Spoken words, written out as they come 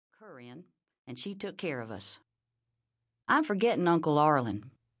her in, and she took care of us. I'm forgetting Uncle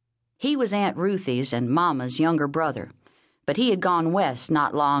Arlen. He was Aunt Ruthie's and Mama's younger brother, but he had gone west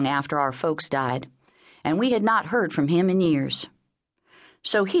not long after our folks died, and we had not heard from him in years.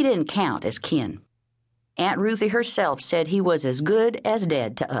 So he didn't count as kin. Aunt Ruthie herself said he was as good as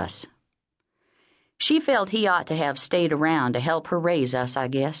dead to us. She felt he ought to have stayed around to help her raise us, I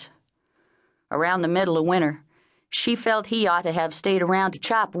guess. Around the middle of winter, she felt he ought to have stayed around to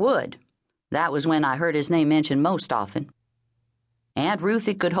chop wood. That was when I heard his name mentioned most often. Aunt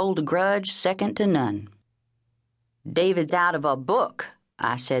Ruthie could hold a grudge second to none. "David's out of a book,"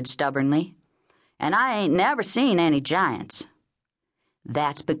 I said stubbornly, "and I ain't never seen any giants."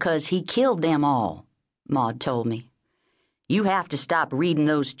 "That's because he killed them all," Maude told me. "You have to stop reading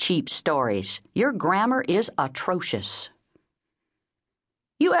those cheap stories. Your grammar is atrocious."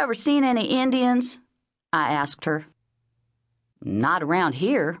 "You ever seen any Indians?" I asked her. "Not around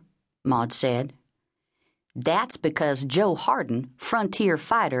here," Maude said. "That's because Joe Harden, frontier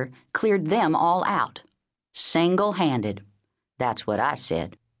fighter, cleared them all out. Single-handed." That's what I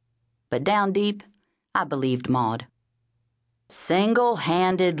said. But down deep, I believed Maude.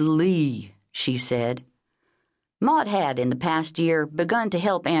 "Single-handedly," she said. Maude had, in the past year, begun to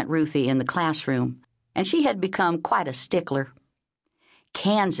help Aunt Ruthie in the classroom, and she had become quite a stickler.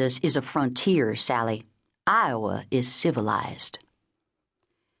 "Kansas is a frontier, Sally. Iowa is civilized."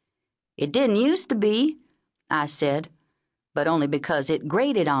 "It didn't used to be," I said, but only because it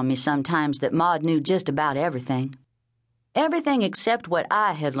grated on me sometimes that Maude knew just about everything. Everything except what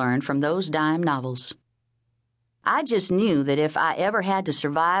I had learned from those dime novels. I just knew that if I ever had to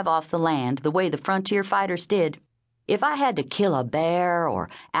survive off the land the way the frontier fighters did, if I had to kill a bear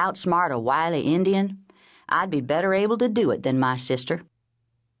or outsmart a wily Indian, I'd be better able to do it than my sister.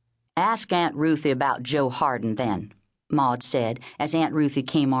 "Ask Aunt Ruthie about Joe Harden, then," Maude said as Aunt Ruthie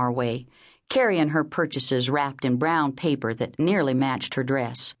came our way, carrying her purchases wrapped in brown paper that nearly matched her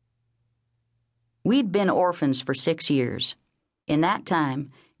dress. We'd been orphans for 6 years. In that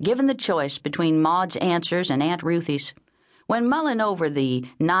time, given the choice between Maude's answers and Aunt Ruthie's, when mulling over the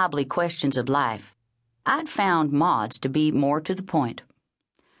knobbly questions of life, I'd found Maude's to be more to the point.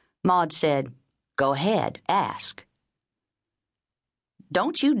 Maude said, "Go ahead, ask."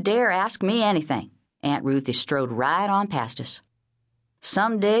 "Don't you dare ask me anything." Aunt Ruthie strode right on past us.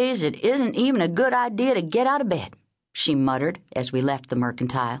 "Some days it isn't even a good idea to get out of bed," she muttered as we left the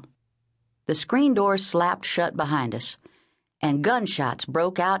mercantile. The screen doors slapped shut behind us, and gunshots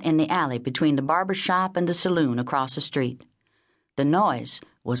broke out in the alley between the barber shop and the saloon across the street. The noise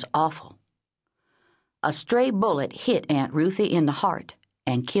was awful. A stray bullet hit Aunt Ruthie in the heart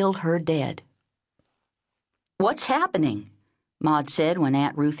and killed her dead. "What's happening?" Maude said when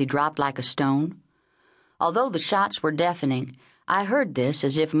Aunt Ruthie dropped like a stone. Although the shots were deafening, I heard this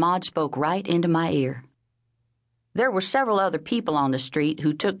as if Maude spoke right into my ear. There were several other people on the street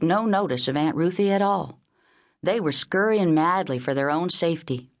who took no notice of Aunt Ruthie at all. They were scurrying madly for their own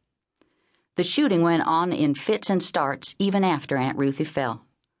safety. The shooting went on in fits and starts even after Aunt Ruthie fell.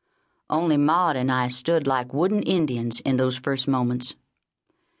 Only Maude and I stood like wooden Indians in those first moments.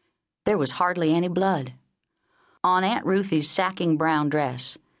 There was hardly any blood. On Aunt Ruthie's sacking brown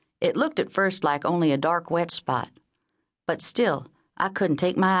dress, it looked at first like only a dark wet spot, but still I couldn't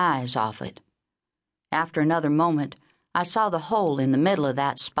take my eyes off it. After another moment, I saw the hole in the middle of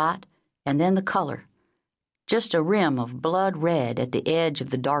that spot, and then the color. Just a rim of blood red at the edge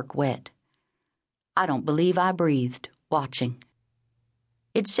of the dark wet. I don't believe I breathed, watching.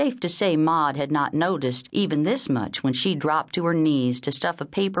 It's safe to say Maude had not noticed even this much when she dropped to her knees to stuff a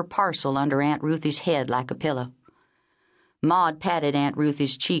paper parcel under Aunt Ruthie's head like a pillow. Maude patted Aunt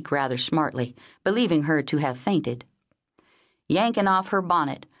Ruthie's cheek rather smartly, believing her to have fainted. Yanking off her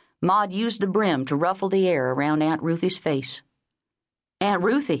bonnet, Maude used the brim to ruffle the air around Aunt Ruthie's face. "Aunt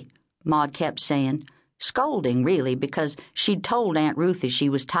Ruthie," Maude kept saying, scolding really because she'd told Aunt Ruthie she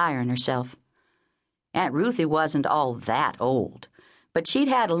was tiring herself. Aunt Ruthie wasn't all that old, but she'd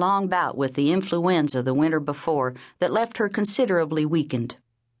had a long bout with the influenza the winter before that left her considerably weakened.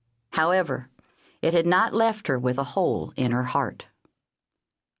 However, it had not left her with a hole in her heart.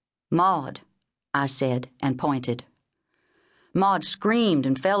 "Maude," I said, and pointed. Maude screamed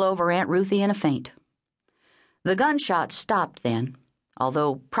and fell over Aunt Ruthie in a faint. The gunshots stopped then,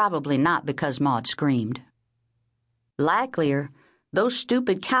 although probably not because Maude screamed. Likelier, those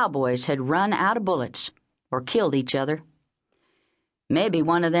stupid cowboys had run out of bullets or killed each other. Maybe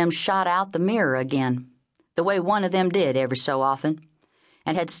one of them shot out the mirror again, the way one of them did every so often,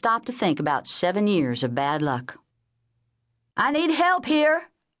 and had stopped to think about 7 years of bad luck. "I need help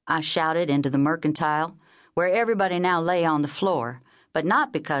here," I shouted into the mercantile, where everybody now lay on the floor, but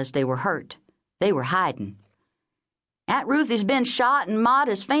not because they were hurt. They were hiding. Aunt Ruthie's been shot and Maude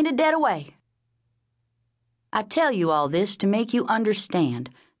has fainted dead away. I tell you all this to make you understand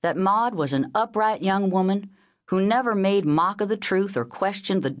that Maude was an upright young woman who never made mock of the truth or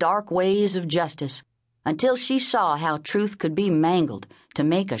questioned the dark ways of justice until she saw how truth could be mangled to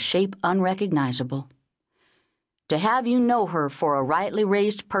make a shape unrecognizable. To have you know her for a rightly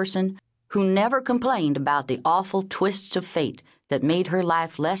raised person who never complained about the awful twists of fate that made her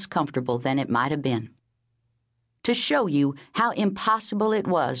life less comfortable than it might have been. To show you how impossible it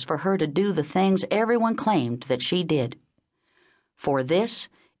was for her to do the things everyone claimed that she did. For this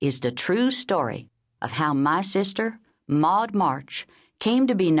is the true story of how my sister, Maude March, came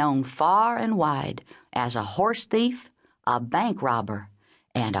to be known far and wide as a horse thief, a bank robber,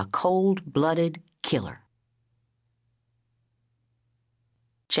 and a cold-blooded killer.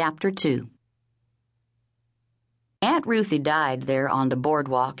 Chapter 2. Aunt Ruthie died there on the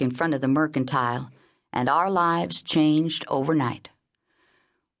boardwalk in front of the Mercantile, and our lives changed overnight.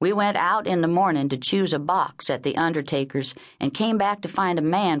 We went out in the morning to choose a box at the undertaker's and came back to find a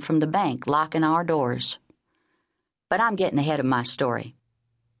man from the bank locking our doors. But I'm getting ahead of my story.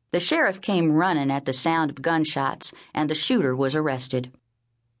 The sheriff came running at the sound of gunshots, and the shooter was arrested.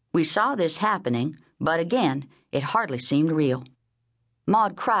 We saw this happening, but again, it hardly seemed real.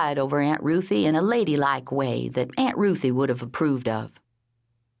 Maude cried over Aunt Ruthie in a ladylike way that Aunt Ruthie would have approved of.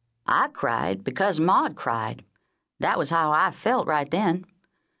 I cried because Maude cried. That was how I felt right then.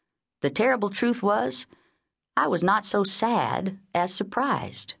 The terrible truth was, I was not so sad as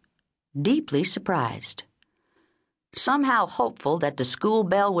surprised, deeply surprised. Somehow hopeful that the school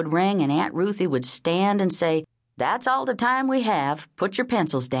bell would ring and Aunt Ruthie would stand and say, "That's all the time we have. Put your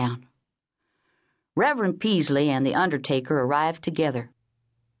pencils down." Reverend Peasley and the undertaker arrived together.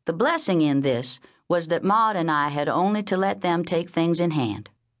 The blessing in this was that Maude and I had only to let them take things in hand.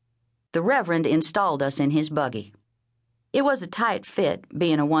 The Reverend installed us in his buggy. It was a tight fit,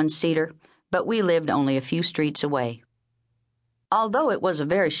 being a one-seater, but we lived only a few streets away. Although it was a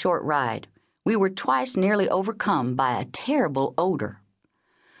very short ride, we were twice nearly overcome by a terrible odor.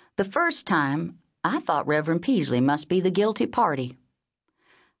 The first time, I thought Reverend Peasley must be the guilty party.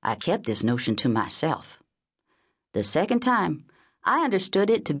 I kept this notion to myself. The second time, I understood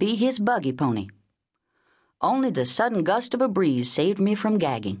it to be his buggy pony. Only the sudden gust of a breeze saved me from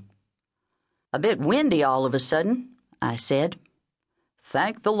gagging. "A bit windy all of a sudden," I said.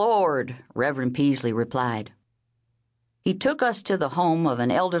 "Thank the Lord," Reverend Peasley replied. He took us to the home of an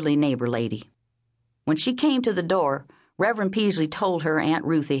elderly neighbor lady. When she came to the door, Reverend Peasley told her Aunt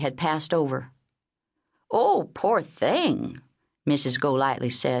Ruthie had passed over. "Oh, poor thing," Mrs. Golightly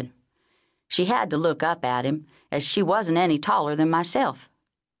said. She had to look up at him, as she wasn't any taller than myself.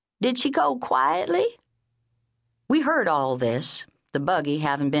 "Did she go quietly?" We heard all this, the buggy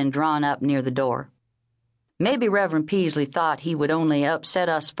having been drawn up near the door. Maybe Reverend Peasley thought he would only upset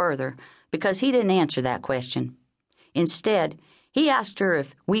us further because he didn't answer that question. Instead, he asked her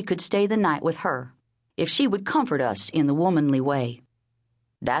if we could stay the night with her, if she would comfort us in the womanly way.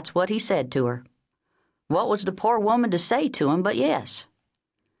 That's what he said to her. What was the poor woman to say to him but yes?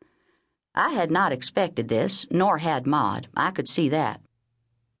 I had not expected this, nor had Maude. I could see that.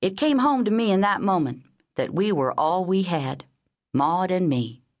 It came home to me in that moment that we were all we had, Maude and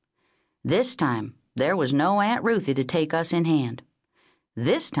me. This time, there was no Aunt Ruthie to take us in hand.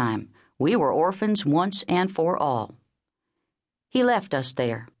 This time, we were orphans once and for all. He left us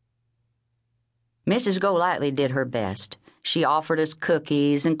there. Mrs. Golightly did her best. She offered us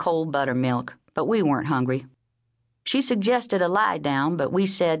cookies and cold buttermilk, but we weren't hungry. She suggested a lie down, but we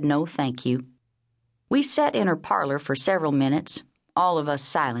said no thank you. We sat in her parlor for several minutes, all of us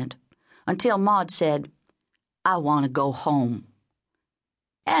silent, until Maude said, "I want to go home."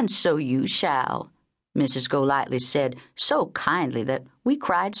 "And so you shall," Mrs. Golightly said so kindly that we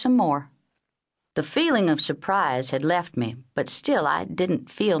cried some more. The feeling of surprise had left me, but still I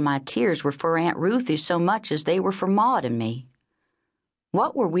didn't feel my tears were for Aunt Ruthie so much as they were for Maude and me.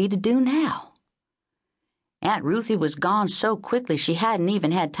 What were we to do now? Aunt Ruthie was gone so quickly she hadn't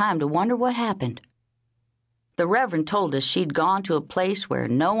even had time to wonder what happened. The Reverend told us she'd gone to a place where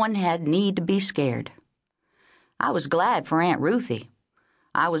no one had need to be scared. I was glad for Aunt Ruthie.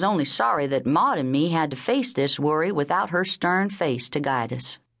 I was only sorry that Maude and me had to face this worry without her stern face to guide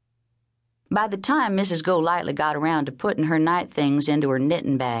us. By the time Mrs. Golightly got around to putting her night things into her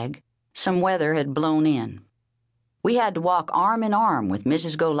knitting bag, some weather had blown in. We had to walk arm in arm with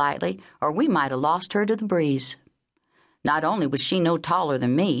Mrs. Golightly, or we might have lost her to the breeze. Not only was she no taller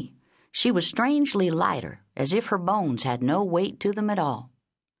than me, she was strangely lighter, as if her bones had no weight to them at all.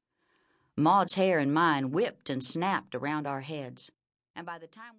 Maude's hair and mine whipped and snapped around our heads. And by the time